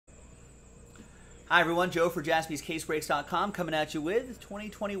Hi everyone, Joe for JaspysCaseBreaks.com coming at you with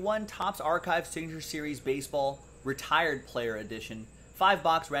 2021 Topps Archive Signature Series Baseball Retired Player Edition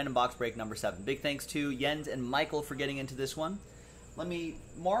 5-box random box break number 7. Big thanks to Jens and Michael for getting into this one. Let me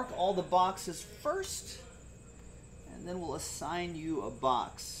mark all the boxes first, and then we'll assign you a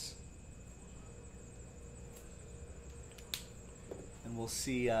box. And we'll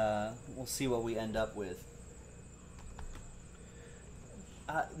see what we end up with.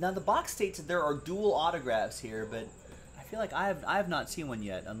 Now the box states that there are dual autographs here, but I feel like I have not seen one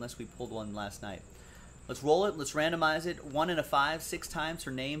yet, unless we pulled one last night. Let's roll it. Let's randomize it. 1 and a 5, 6 times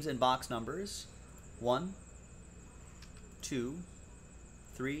for names and box numbers. 1, 2,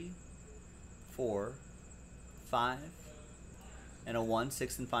 3, 4, 5, and a 1,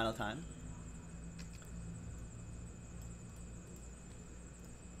 6th and final time.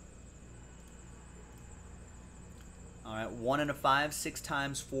 All right, 1 and a 5, 6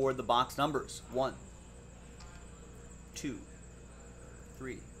 times for the box numbers. 1, 2,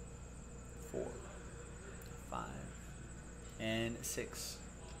 3, 4, 5, and 6.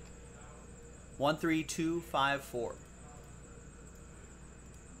 1, 3, 2, 5, 4.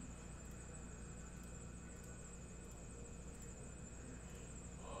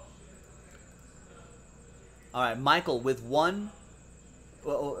 All right, Michael with 1.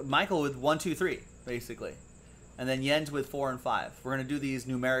 Well, Michael with 1, 2, 3, basically. And then Jens with 4 and 5. We're going to do these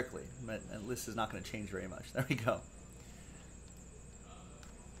numerically, but the list is not going to change very much. There we go.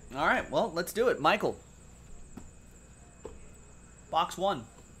 All right, well, let's do it. Michael. Box 1. I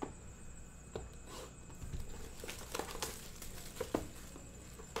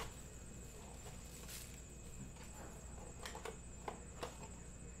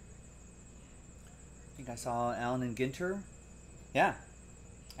think I saw Allen and Ginter. Yeah.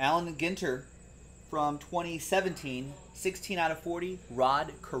 Allen and Ginter. From 2017, 16 out of 40,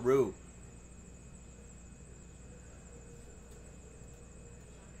 Rod Carew.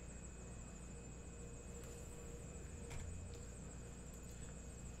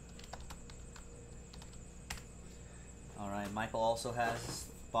 All right, Michael also has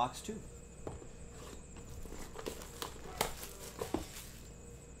box 2.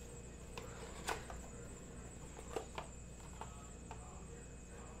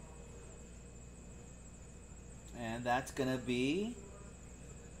 And that's going to be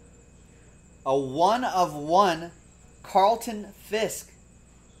a 1 of 1 Carlton Fisk.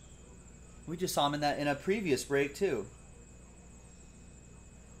 We just saw him in a previous break too.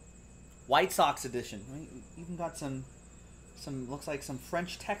 White Sox edition. We even got some looks like some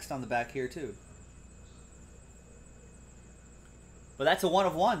French text on the back here too. But that's a 1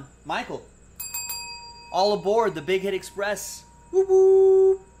 of 1. Michael. All aboard the Big Hit Express. Woo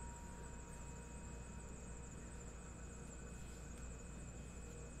woo.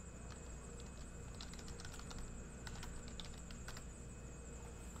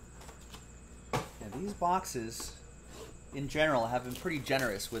 These boxes, in general, have been pretty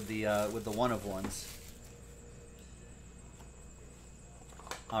generous with the 1 of 1s.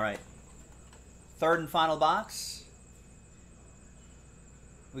 All right, third and final box.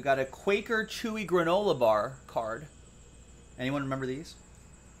 We got a Quaker Chewy Granola Bar card. Anyone remember these?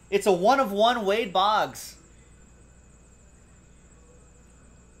 It's a 1 of 1 Wade Boggs.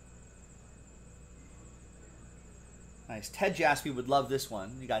 Nice. Ted Jaspy would love this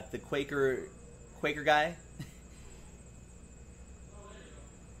one. You got the Quaker guy.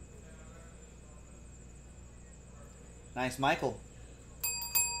 Nice, Michael.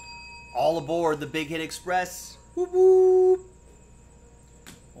 All aboard the Big Hit Express. Whoop whoop.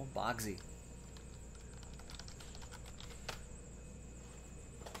 Old Boggsy.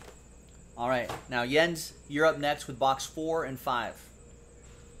 All right, now Jens, you're up next with box 4 and 5.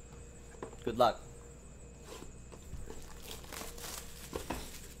 Good luck.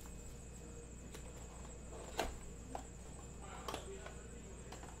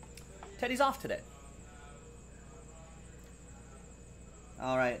 Teddy's off today.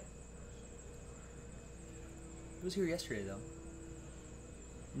 All right. He was here yesterday, though.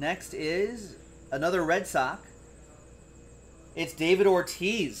 Next is another Red Sox. It's David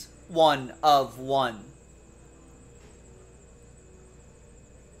Ortiz, 1 of 1.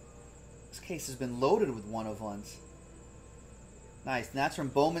 This case has been loaded with 1 of 1s. Nice. And that's from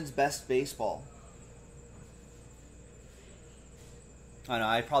Bowman's Best Baseball. I know,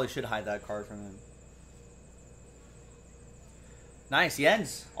 I probably should hide that card from him. Nice,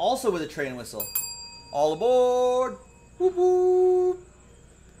 Jens. Also with a train whistle. All aboard! Whoop whoop!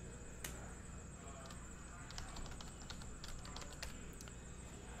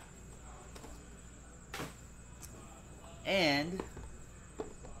 And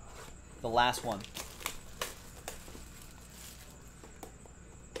the last one.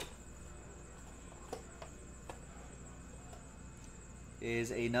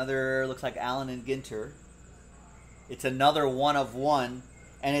 is another, looks like Allen and Ginter. It's another 1 of 1,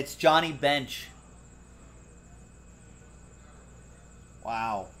 and it's Johnny Bench.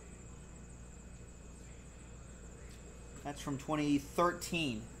 Wow. That's from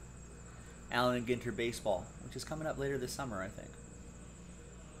 2013. Allen and Ginter Baseball, which is coming up later this summer, I think.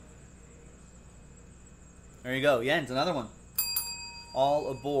 There you go. Jens, another one.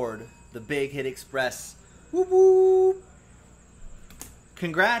 All aboard the Big Hit Express. Whoop whoop.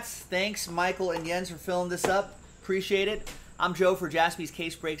 Congrats. Thanks, Michael and Jens, for filling this up. Appreciate it. I'm Joe for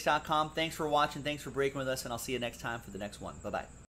JaspysCaseBreaks.com. Thanks for watching. Thanks for breaking with us, and I'll see you next time for the next one. Bye-bye.